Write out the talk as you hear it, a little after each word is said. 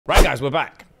Right, guys, we're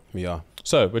back. We are.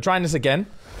 So we're trying this again.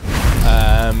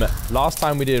 Last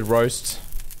time we did roast,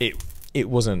 it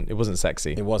wasn't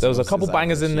sexy. It wasn't. There was a couple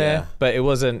bangers in there, but it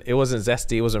wasn't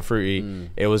zesty. It wasn't fruity.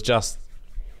 It was just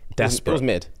desperate. It was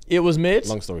mid. It was mid.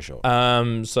 Long story short.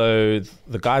 So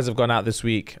the guys have gone out this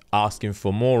week asking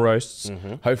for more roasts.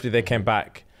 Hopefully they came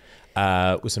back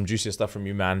with some juicier stuff from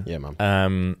you, man. Yeah,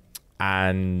 man.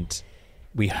 And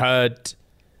we heard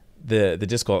the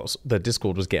Discord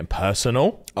was getting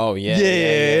personal. Oh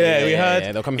yeah. We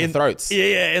heard they'll come in throats.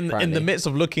 In the midst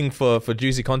of looking for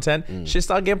juicy content, shit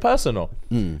started getting personal.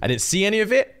 I didn't see any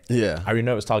of it. Yeah. I already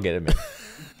know it was targeting me.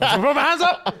 Put my hands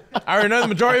up. I already know the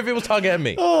majority of it was targeting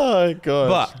me. Oh my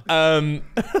god.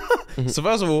 But so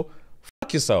first of all,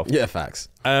 fuck yourself. Yeah, facts.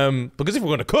 Because if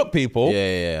we're gonna cook people,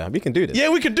 Yeah, we can do this. yeah,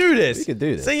 we can do this. We can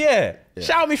do this. So yeah,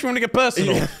 shout at me if you want to get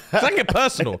personal. Yeah. 'Cause I can get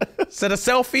personal. Send a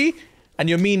selfie and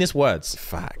your meanest words.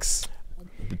 Facts.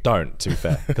 Don't, to be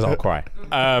fair, because I'll cry.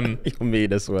 Your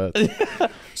meanest word.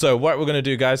 So what we're gonna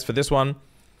do, guys, for this one,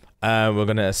 we're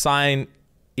gonna assign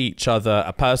each other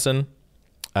a person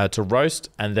to roast,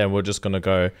 and then we're just gonna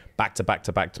go back to back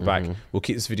to back to back. We'll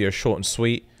keep this video short and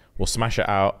sweet. We'll smash it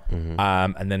out,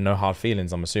 and then no hard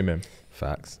feelings, I'm assuming.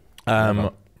 Facts.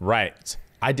 Right.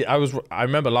 I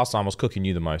remember last time I was cooking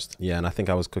you the most. Yeah, and I think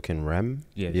I was cooking Rem.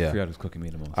 Yeah, Fuad was cooking me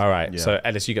the most. All right. Yeah. So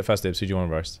Ellis, you get first dibs. Who do you want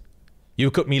to roast?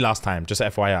 You cooked me last time, just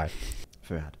FYI.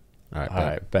 Fuad. All right. All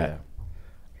right, bet.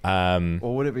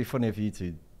 Or would it be funny if you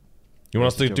two... You want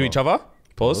us to do each other?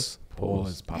 Pause.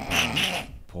 Pause, papa.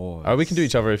 Pause. Oh, we can do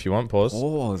each other if you want. Pause.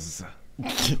 Pause.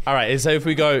 All right. So if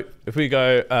we go,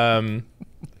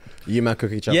 You man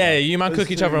cook each other. yeah, you man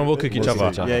cook each other and we'll cook each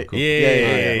other. Yeah, Cool. Yeah.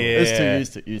 It's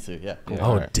two, you two, yeah. Cool.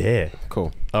 Oh Alright. dear.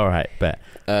 Cool. All right, bet.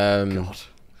 God.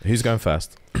 Who's going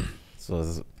first?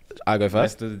 So I go Rest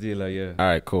first. of the dealer, yeah. All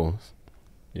right, cool.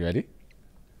 You ready?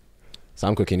 So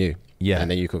I'm cooking you. Yeah. And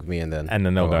then you cook me, and then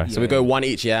they'll go. So we go one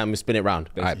each, yeah, and we spin it round.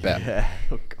 All right, bet. Yeah.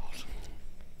 Oh, God.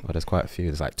 Oh, there's quite a few.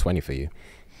 There's like 20 for you.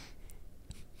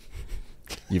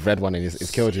 You've read one and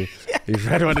it's killed you. You've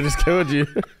read one and it's killed you.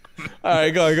 All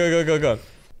right, go.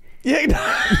 Yeah.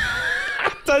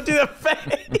 Don't do that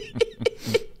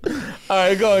face. All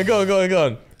right, go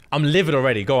on. I'm livid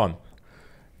already. Go on.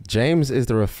 James is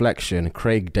the reflection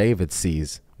Craig David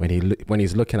sees when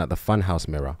he's looking at the funhouse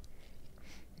mirror.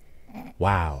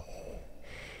 Wow.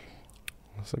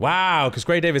 Wow, because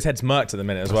Gray Davis' head's murked at the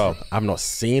minute as well. I've not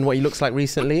seen what he looks like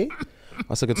recently.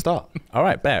 That's a good start. All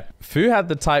right, bet. Fu had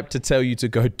the type to tell you to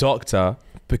go doctor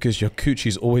because your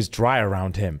coochie's always dry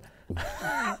around him.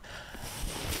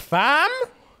 Fam?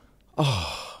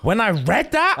 Oh. When I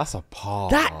read that, That's a par.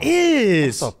 that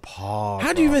is. That's a par.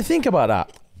 How do you even think about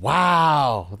that?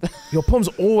 Wow. Your pum's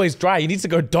always dry. You need to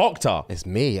go doctor. It's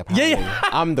me, apparently. Yeah.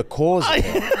 I'm the cause of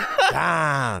it.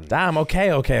 Damn. Damn, okay.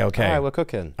 All right, we're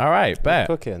cooking. All right, bet.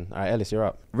 Cooking. All right, Ellis, you're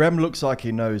up. Rem looks like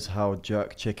he knows how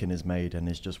jerk chicken is made and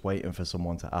is just waiting for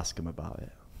someone to ask him about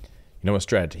it. You know what's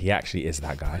dread? He actually is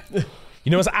that guy.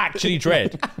 You know what's actually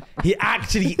dread? He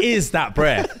actually is that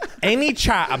brer. Any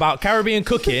chat about Caribbean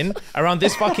cooking around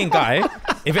this fucking guy,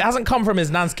 if it hasn't come from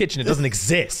his nan's kitchen, it doesn't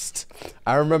exist.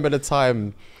 I remember the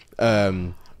time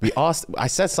I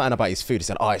said something about his food. He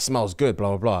said, oh, it smells good, blah,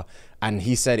 blah, blah. And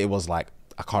he said it was like,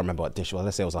 I can't remember what dish it was.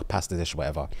 Let's say it was a pasta dish or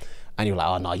whatever. And you were like,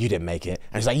 oh, no, you didn't make it.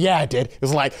 And he's like, yeah, I did. It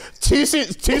was like two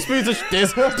spoons of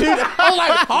this. I was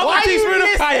like, Half a teaspoon of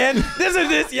cayenne. This is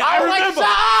this. Yeah, I remember.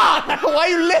 Like, why are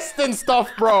you listing stuff,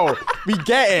 bro? We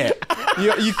get it.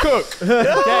 You cook. We get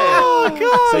it. Oh,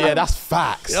 God. So yeah, that's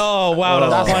facts. Oh, wow,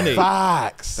 that's funny.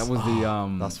 Facts. That was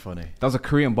the That's funny. That was a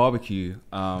Korean barbecue. It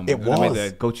when I was. made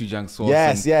the gochujang sauce.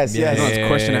 Yes. I was Yeah.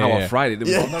 questioning how I fried it.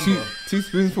 There was two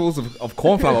spoonfuls of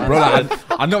corn flour, bro. Like,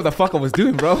 I know what the fuck I was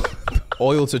doing, bro.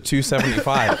 Oil to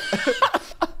 275.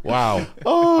 Wow.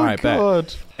 Oh, all right, God.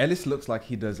 bet. Ellis looks like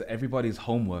he does everybody's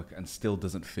homework and still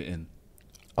doesn't fit in.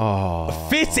 Oh.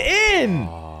 Fit in.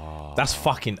 That's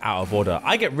fucking out of order.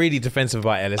 I get really defensive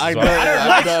about Ellis as well. know, I don't I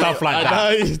like know, stuff like I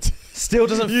that. know. Still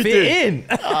doesn't fit in.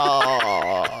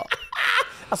 Oh.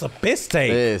 That's a piss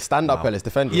take. Yeah, stand up, Ellis.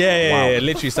 Defend yourself. Yeah,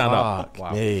 literally stand up.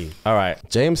 Fuck me. All right.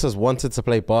 James has wanted to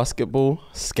play basketball,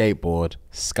 skateboard,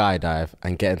 skydive,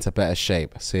 and get into better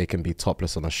shape so he can be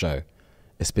topless on a show.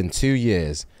 It's been 2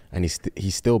 years, and he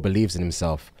still believes in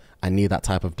himself. I need that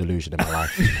type of delusion in my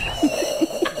life.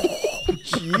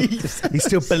 He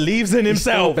still believes in He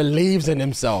himself. believes in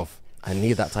himself. I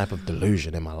need that type of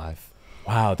delusion in my life.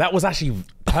 Wow, that was actually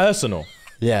personal.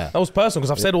 Yeah. That was personal because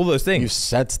I've said all those You things.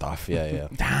 said stuff. Yeah.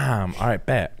 Damn. All right,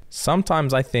 bet.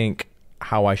 Sometimes I think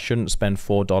how I shouldn't spend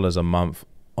 $4 a month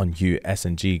on you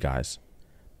SNG guys.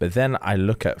 But then I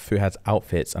look at Fuhad's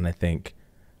outfits and I think,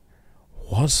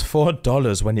 What's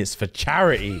 $4 when it's for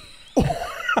charity?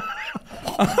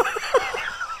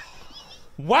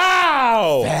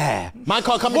 Wow. Yeah. Man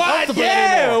can't come in What? comfortable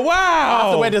Yeah, anymore. I have to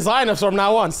wow. wear designers from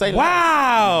now on. Say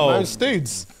Wow. My own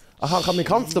studes. I can't come in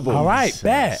comfortable. All right,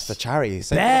 bet. It's a charity.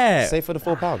 Bet. Save for the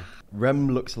 £4. Rem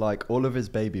looks like all of his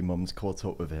baby mums caught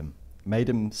up with him, made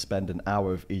him spend an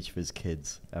hour with each of his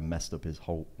kids, and messed up his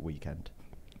whole weekend.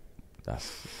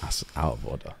 That's out of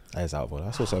order. That is out of order.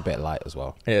 That's also a bit light as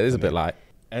well. Yeah, it is a bit light.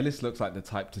 Ellis looks like the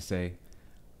type to say,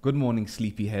 "Good morning,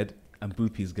 sleepyhead," and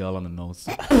boop his girl on the nose.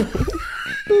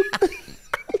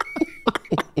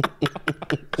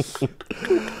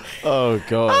 Oh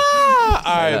God. All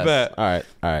right, bet. All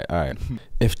right.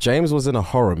 If James was in a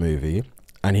horror movie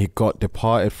and he got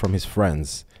departed from his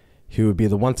friends, he would be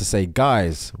the one to say,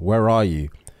 "Guys, where are you?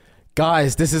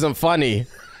 Guys, this isn't funny.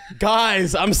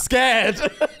 Guys, I'm scared."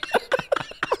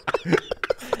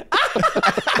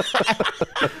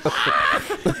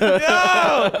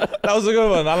 That was a good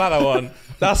one. I like that one.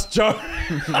 That's Joe.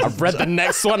 I've read the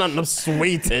next one and I'm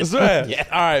sweetest. Yeah.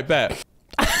 All right, bet.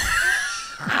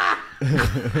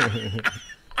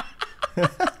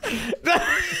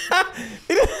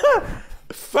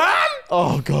 Fam!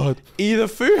 Oh God. Either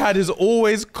Fuhad is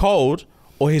always cold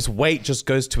or his weight just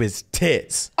goes to his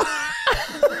tits.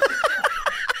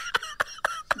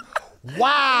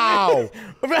 Wow.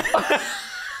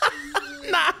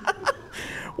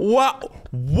 What?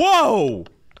 Whoa!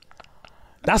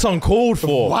 That's uncalled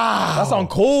for. Wow. That's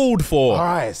uncalled for. All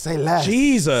right, say less.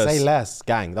 Jesus. Say less.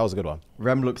 Gang, that was a good one.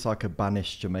 Rem looks like a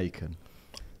banished Jamaican.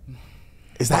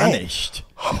 Is that Banished?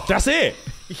 That's it.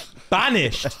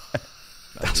 Banished.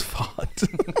 That's fucked.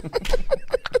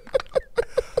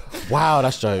 Wow,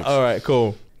 that's jokes. All right,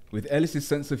 cool. With Ellis's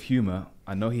sense of humor,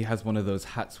 I know he has one of those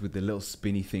hats with the little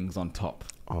spinny things on top.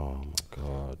 Oh my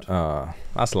God.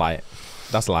 That's light.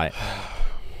 That's light.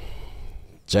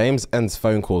 James ends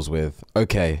phone calls with,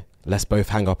 "Okay, let's both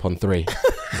hang up on 3."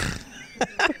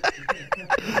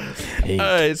 All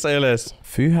right, say less.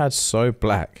 Fuhad's so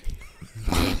black.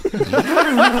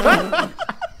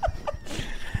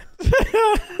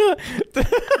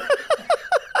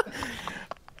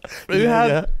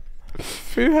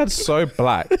 Fuhad's so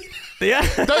black.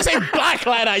 Yeah. Don't say black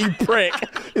like that, you prick.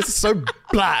 It's so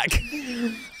black.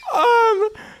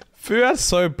 Fuhad's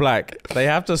so black. They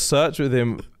have to search with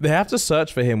him. They have to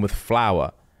search for him with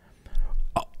flour.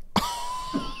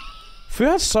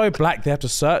 Fuhad's so black. They have to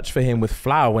search for him with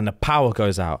flour when the power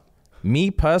goes out.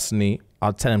 Me personally,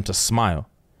 I'll tell him to smile.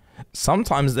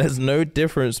 Sometimes there's no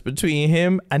difference between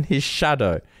him and his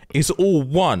shadow. It's all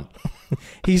one.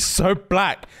 He's so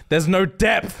black. There's no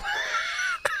depth.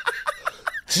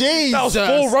 Jesus. That was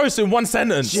 4 roasts in 1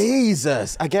 sentence.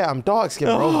 Jesus. I get it, I'm dark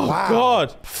skinned, bro. Oh, Wow.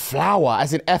 God. Flour,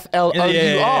 as in Flour.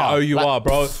 Yeah, O-U-R,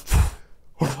 bro.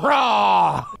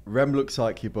 Rah! Rem looks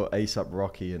like he put ASAP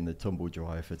Rocky in the tumble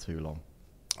dryer for too long.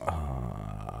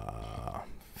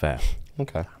 Fair.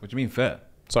 Okay. What do you mean fair?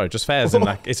 Sorry, just fair as in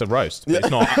like it's a roast. But it's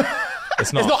not.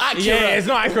 It's not. It's not accurate. Yeah, it's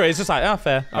not accurate. It's just like,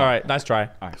 fair. All right, nice try.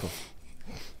 All right, cool.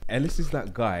 Ellis is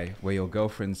that guy where your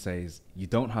girlfriend says you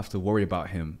don't have to worry about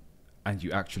him, and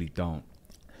you actually don't.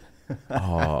 I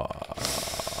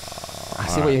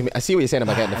see what you mean. I see what you're saying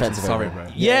about getting defensive. Sorry, over it.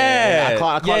 bro. Yeah. I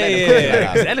can't let yeah, them yeah, put it yeah. like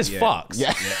that. 'Cause Ellis fucks.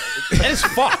 Yeah. Ellis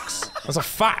fucks. That's a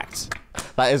fact.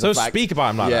 That is Don't a fact. speak about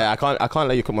him like that. Yeah, I can't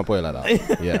let you cook my boy like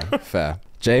that. Yeah, fair.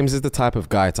 James is the type of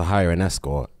guy to hire an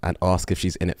escort and ask if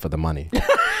she's in it for the money.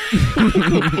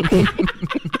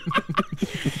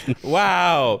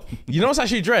 Wow. You know what's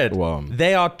actually dread? What?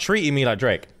 They are treating me like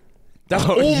Drake. That's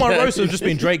all my roasts have just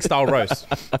been Drake style roasts.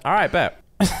 All right, bet.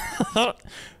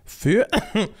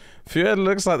 Fuhad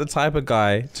looks like the type of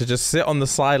guy to just sit on the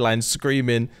sideline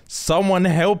screaming, "Someone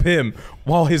help him,"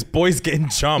 while his boy's getting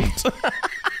jumped.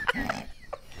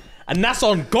 And that's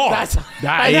on God.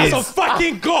 That's on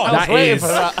fucking God. I was waiting for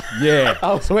that. Yeah,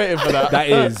 I was waiting for that. that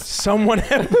is. Someone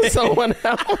help me. Someone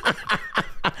help.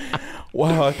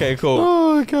 Wow, okay, cool.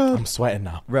 Oh God. I'm sweating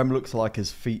now. Rem looks like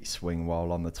his feet swing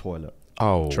while on the toilet.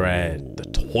 Oh. Dread. The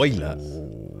toilet.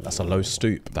 That's a low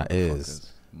stoop. That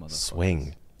is. Motherfuckers.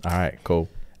 Swing. All right, cool.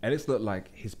 Ellis looked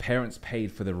like his parents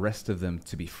paid for the rest of them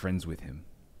to be friends with him.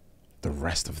 The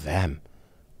rest of them.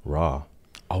 Raw.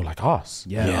 Oh, like us?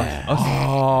 Yeah.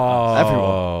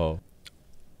 Oh.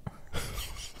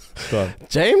 Everyone.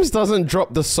 James doesn't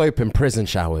drop the soap in prison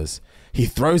showers. He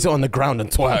throws it on the ground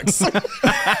and twerks.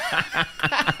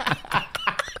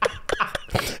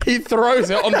 He throws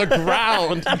it on the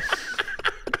ground.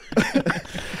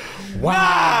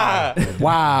 Wow.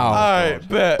 Wow. All right,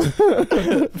 bet.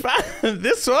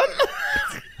 This one?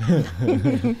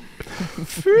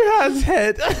 Fuhad's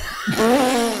head.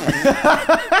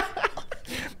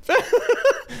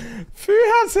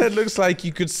 Man's head looks like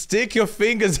you could stick your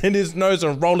fingers in his nose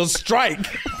and roll a strike.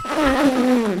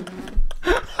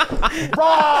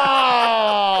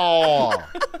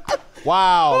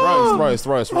 Wow, roast.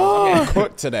 I'm getting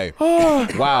cooked today.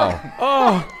 Wow.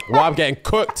 Wow, I'm getting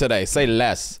cooked today. Say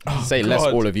less. Say less,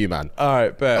 God. all of you, man. All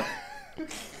right, bet.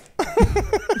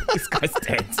 This guy's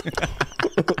dead.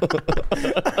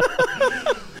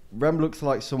 Rem looks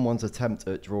like someone's attempt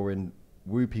at drawing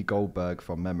Whoopi Goldberg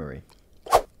from memory.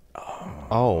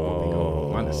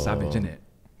 Oh. Man, a savage, innit?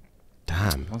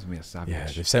 Damn. Must be a savage. Yeah,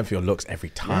 they've sent for your looks every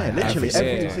time. Yeah, literally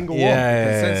every single one.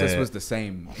 Yeah. Consensus was the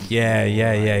same. Yeah.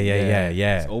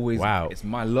 It's always, wow. it's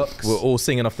my looks. We're all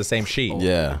singing off the same sheet.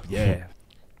 Yeah. Yeah.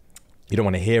 You don't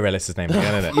want to hear Ellis's name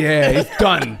again, innit? Yeah, he's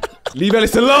done. Leave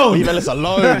Ellis alone. Leave Ellis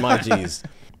alone, my G's.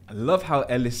 I love how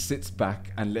Ellis sits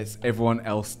back and lets everyone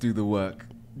else do the work.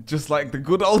 Just like the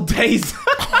good old days.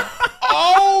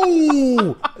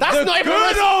 Oh! That's The not even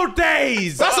good a old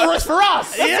days. That's a risk for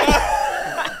us.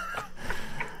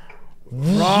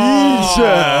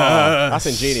 That's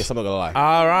ingenious, I'm not gonna lie.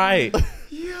 All right.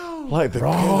 Like the good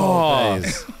old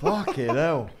days. Fucking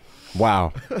hell.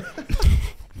 Wow.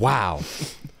 Wow.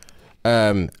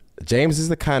 James is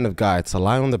the kind of guy to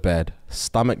lie on the bed,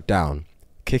 stomach down,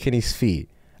 kicking his feet,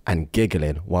 and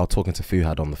giggling while talking to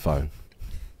Fuhad on the phone.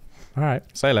 All right.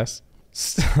 Say less.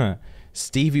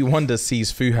 Stevie Wonder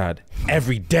sees Fuhad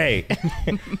every day.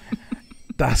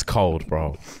 That's cold,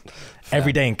 bro.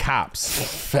 Every day in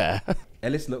caps. Fair.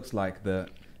 Ellis looks like the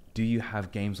 "Do you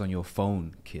have games on your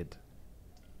phone?" kid.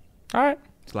 All right.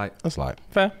 It's like That's like.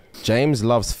 Fair. James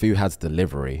loves Fuhad's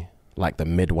delivery like the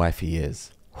midwife he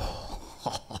is.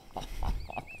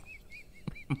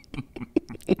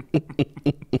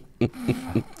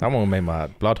 That one made my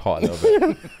blood hot a little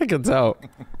bit. I can tell.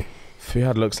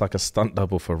 Fuhad looks like a stunt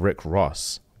double for Rick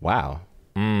Ross. Wow.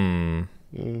 Rem's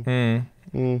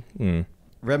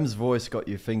voice got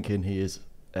you thinking he is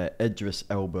Idris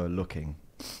Elba looking.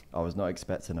 I was not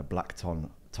expecting a black Tom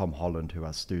Holland who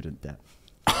has student debt.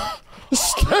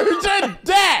 Student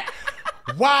debt!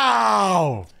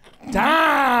 Wow!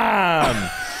 Damn!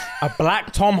 A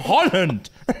black Tom Holland.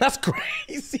 That's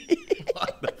crazy.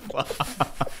 What the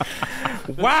fuck?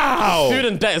 Wow.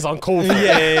 Student debt is uncalled for.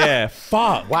 Yeah.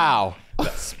 Fuck. Wow.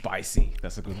 that's spicy.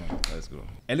 That's a good one. That's a good one.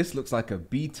 Ellis looks like a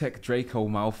B-Tech Draco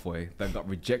Malfoy that got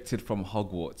rejected from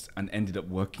Hogwarts and ended up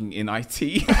working in IT.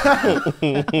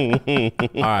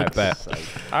 All right, bet.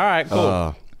 All right,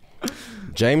 cool.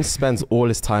 James spends all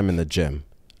his time in the gym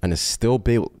and is still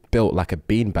built like a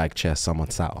beanbag chair someone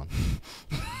sat on.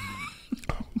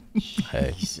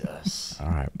 Hey. Jesus. All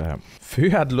right, bet.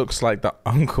 Fuhad looks like the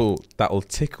uncle that'll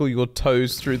tickle your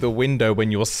toes through the window when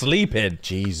you're sleeping.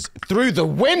 Jeez. Through the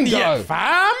window! Yeah,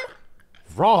 fam?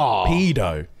 Raw.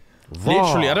 Pedo.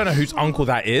 Literally, I don't know whose uncle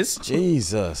that is.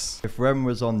 Jesus. If Rem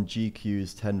was on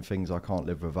GQ's 10 Things I Can't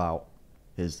Live Without,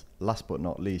 his last but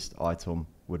not least item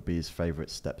would be his favourite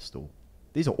step stool.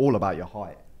 These are all about your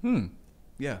height.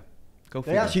 Yeah. Go for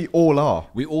They it. actually all are.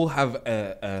 We all have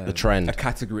a trend. a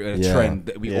category, a Yeah. trend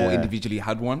that we all Yeah. individually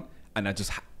had one, and I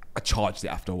charged it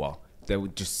after a while. They were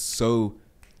just so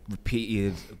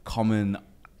repeated, common,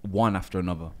 one after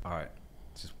another. All right,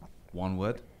 just one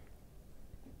word.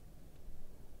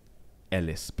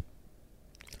 Ellisp.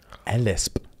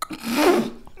 Ellisp.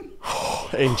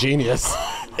 Ingenious.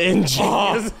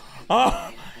 Ingenious.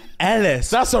 Ellis.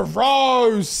 That's a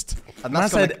roast. And Man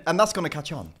that's, gonna, said- and that's gonna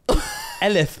catch on.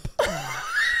 Ellis.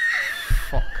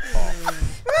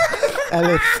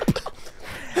 Ellis.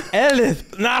 Ellis.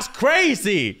 That's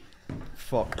crazy.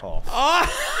 Fuck off.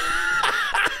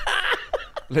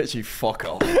 Literally fuck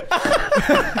off.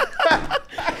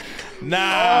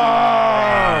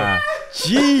 Nah.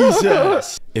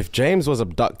 Jesus. If James was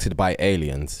abducted by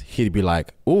aliens, he'd be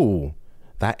like, ooh,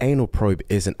 that anal probe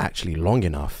isn't actually long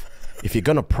enough. If you're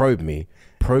gonna probe me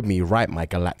right, my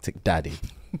galactic daddy.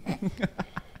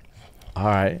 All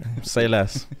right. Say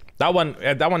less. That one,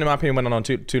 in my opinion, went on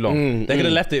too long. They could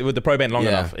have left it with the probe ain't long Yeah.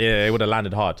 enough. Yeah, it would have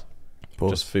landed hard.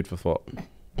 Pause. Just food for thought.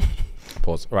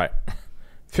 Pause. Right.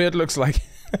 Fuhad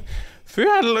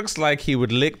looks like he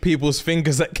would lick people's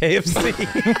fingers at KFC.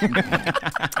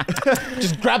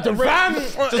 Just grab the Fam,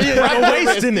 grab the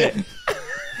wasting it.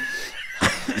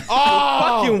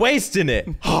 Fucking wasting it.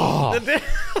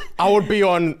 I would be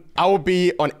on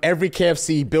every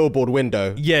KFC billboard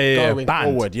window. Yeah, Going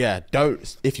banned. forward. Yeah.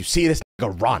 Don't, if you see this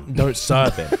nigga, run. Don't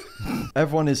serve it.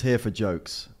 Everyone is here for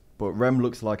jokes, but Rem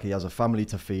looks like he has a family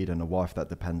to feed and a wife that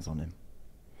depends on him.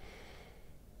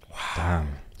 Damn.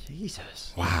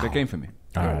 Jesus. They came for me.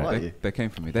 All right. Like you. They came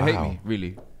for me. They hate Wow. me,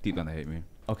 really. Deep down, they hate me.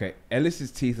 Okay,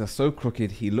 Ellis's teeth are so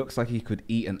crooked, he looks like he could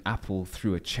eat an apple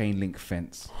through a chain link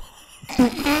fence.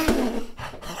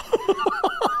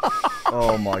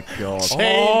 Oh my god.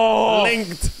 Chain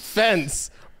linked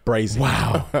fence. Brazen.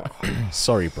 Wow.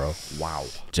 Sorry, bro. Wow.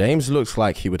 James looks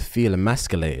like he would feel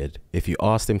emasculated if you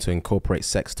asked him to incorporate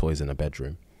sex toys in a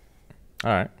bedroom.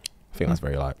 All right. I think that's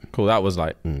very light. Cool. That was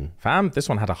like, fam, this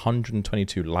one had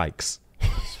 122 likes.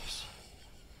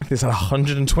 This had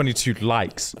 122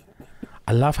 likes.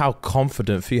 I love how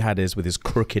confident Fuhad is with his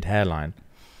crooked hairline.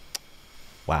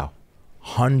 Wow.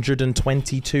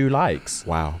 122 likes.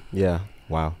 Wow. Yeah.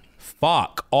 Wow.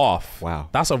 Fuck off. Wow.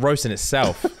 That's a roast in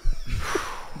itself.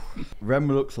 Rem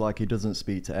looks like he doesn't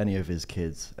speak to any of his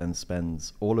kids and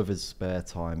spends all of his spare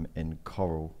time in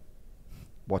Coral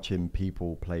watching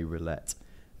people play roulette,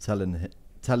 telling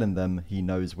them he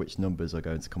knows which numbers are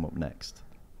going to come up next.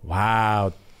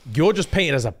 Wow. You're just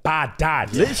painted as a bad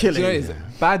dad. Literally.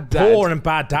 Bad dad. Poor and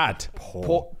bad dad.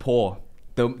 Poor.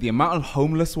 The amount of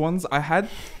homeless ones I had,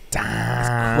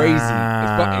 Damn.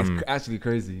 crazy. It's actually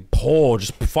crazy. Poor,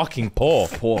 just fucking poor.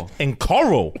 Poor. In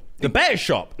Coral, the better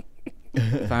shop.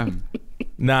 Fam.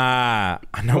 Nah,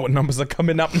 I know what numbers are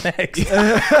coming up next.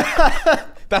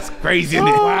 That's crazy, isn't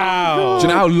it? Wow. Do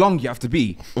you know how long you have to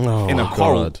be in a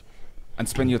Coral God. and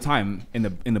spend your time in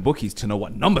the bookies to know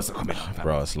what numbers are coming up? Fam?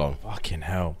 Bro, it's long. Fucking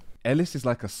hell. Ellis is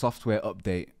like a software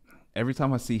update. Every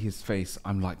time I see his face,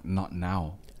 I'm like, not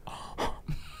now.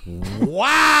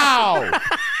 Wow.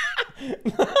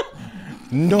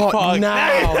 Not Fuck.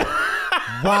 now.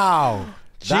 Wow.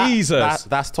 Jesus.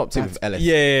 That's top tip of Ellis.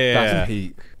 Yeah. That's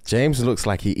peak. James looks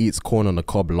like he eats corn on the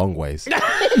cob long ways.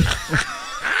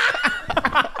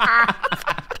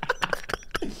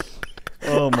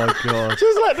 Oh my god.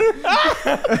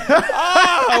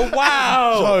 Oh,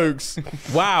 wow. Jokes.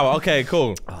 Wow. Okay,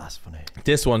 cool. Oh, that's funny.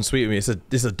 This one's sweet with me.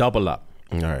 This is a double up.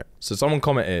 All right. So someone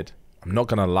commented, I'm not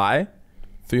going to lie,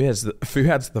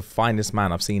 Fuhad's the finest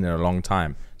man I've seen in a long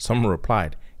time. Someone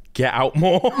replied, get out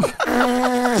more.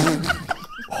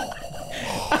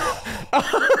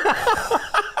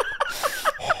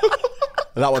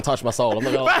 That one touched my soul. I'm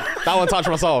not gonna lie. That one touched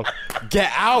my soul.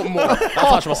 Get out more. That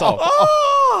touched my soul.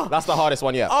 That's the hardest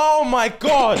one yet. Oh my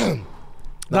God.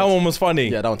 That one was funny.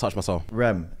 Yeah, that one touched my soul.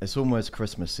 Rem, it's almost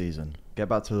Christmas season. Get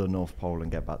back to the North Pole and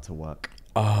get back to work.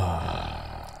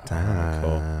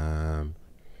 Damn.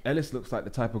 Ellis looks like the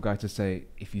type of guy to say,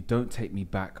 if you don't take me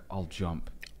back, I'll jump.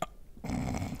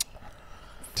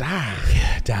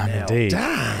 Damn indeed.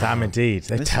 Damn indeed.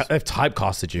 They've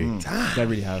typecasted you. They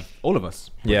really have. All of us.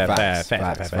 Yeah, Facts. fair.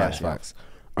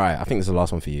 All right, I think this is the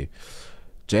last one for you.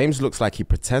 James looks like he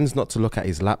pretends not to look at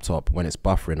his laptop when it's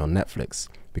buffering on Netflix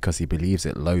because he believes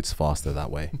it loads faster that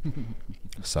way.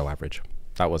 So average.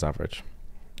 That was average.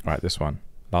 All right, this one.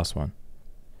 Last one.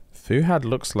 Fuhad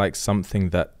looks like something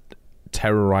that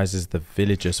terrorizes the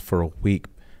villagers for a week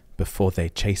before they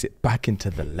chase it back into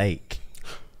the lake.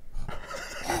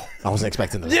 I wasn't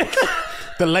expecting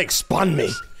that. The lake spun me.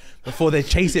 Before they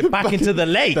chase it back into the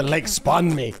lake. The lake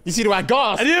spun me. You see the way I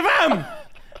gasped?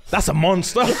 That's a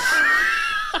monster.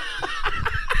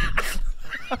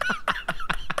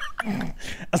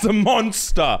 That's a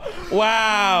monster.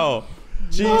 Wow.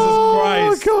 Jesus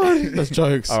Christ. God. That's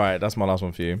jokes. All right, that's my last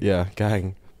one for you. Yeah,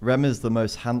 gang. Rem is the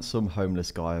most handsome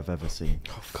homeless guy I've ever seen.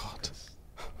 Oh, God. Is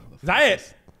that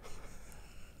it?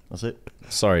 That's it.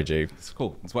 Sorry, G. It's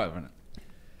cool. It's whatever, isn't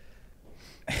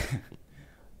it?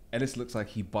 Ellis looks like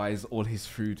he buys all his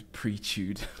food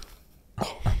pre-chewed.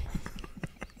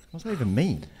 What's that even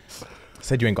mean?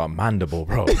 Said you ain't got a mandible,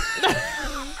 bro.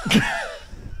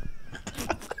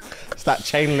 It's that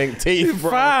chain link teeth, bro.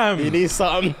 Fam. You need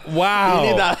something. Wow.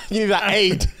 You need that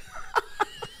aid.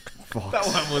 That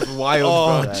one was wild,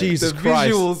 Oh, bro. Jesus the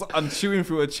Christ. visuals on chewing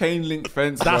through a chain link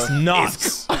fence. That's bro.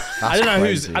 nuts. I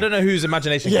don't know whose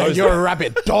imagination Yeah, goes you're there. a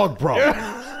rabbit dog, bro.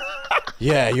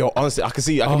 Yeah, you're honestly. I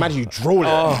can imagine you drooling.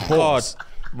 Oh, God.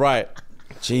 Right.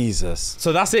 Jesus.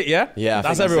 So that's it, yeah? Yeah, I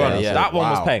That's think everyone. it, yeah. That one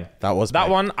was Wow. peng. That was That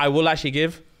peng. one I will actually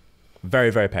give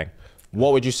very, very peng.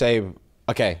 What would you say?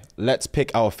 Okay, let's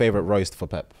pick our favorite roast for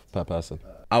per person.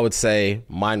 I would say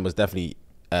mine was definitely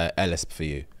Ellis for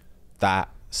you. That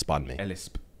spun me. Ellis.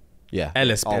 Yeah.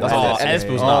 Ellis. Oh, Oh, that's Ellis Ellis.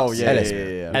 was Oh, nuts. yeah, Ellis.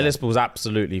 yeah. Ellis was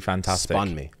absolutely fantastic.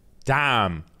 Spun me.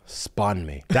 Damn. Spun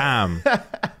me. Damn.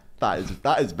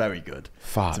 That is very good.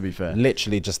 Fuck. To be fair.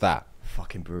 Literally just that.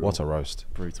 Fucking brutal. What a roast.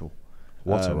 Brutal.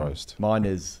 What a roast. Mine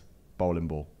is bowling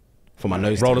ball. For my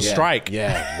nose. Roller to- yeah. strike.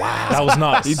 Yeah. Wow. That was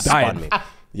nuts. He Spun died. me.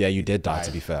 Yeah, you did die,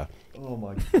 to be fair. Oh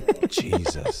my god.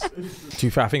 Jesus. To be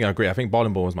fair, I think I agree. I think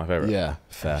bowling ball was my favorite. Yeah,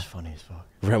 fair. That's funny as fuck.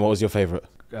 Ren, what was your favorite?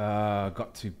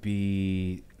 Got to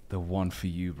be the one for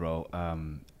you, bro.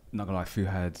 Not gonna lie,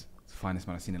 Fuhad, finest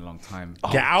man I've seen in a long time.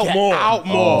 Get out Get more. out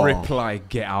more. Reply,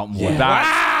 get out more. Yeah. That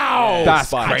Wow.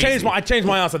 That's I crazy. changed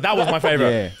my answer. That was my favorite.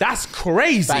 Yeah. That's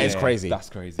crazy. That is crazy. That's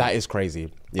crazy. That is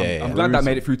crazy. Yeah. I'm glad that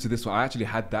made it through to this one. I actually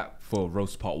had that for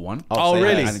roast part 1. Oh, same.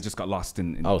 really? And it just got lost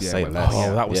in Oh, say whatever. less.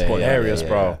 Oh, that was hilarious,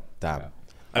 bro. Damn.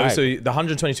 Oh, so the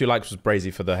 122 likes was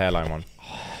brazy for the hairline one.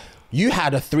 You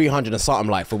had a 300 and something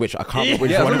like for which I can't remember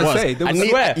which Yeah, I one was it gonna was. say, there I was- need-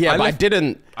 swear. yeah, I but I left-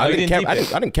 didn't. I you didn't didn't care. deep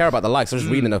it. I didn't care about the likes. I was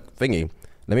just reading a thingy.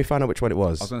 Let me find out which one it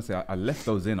was. I was going to say, I left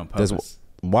those in on There's purpose.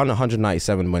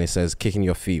 197 when it says kicking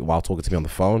your feet while talking to me on the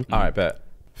phone. All right, bet.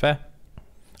 Fair.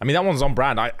 I mean, that one's on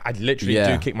brand. I literally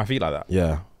Yeah. do kick my feet like that.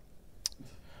 Yeah.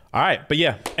 All right, but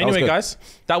yeah. Anyway, good. guys,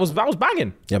 that was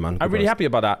banging. Yeah, man. I'm Good really roast. happy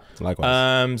about that.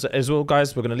 Likewise. So as well,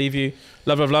 guys, we're gonna leave you.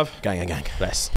 Love, love, love. Gang, gang, gang. Bless.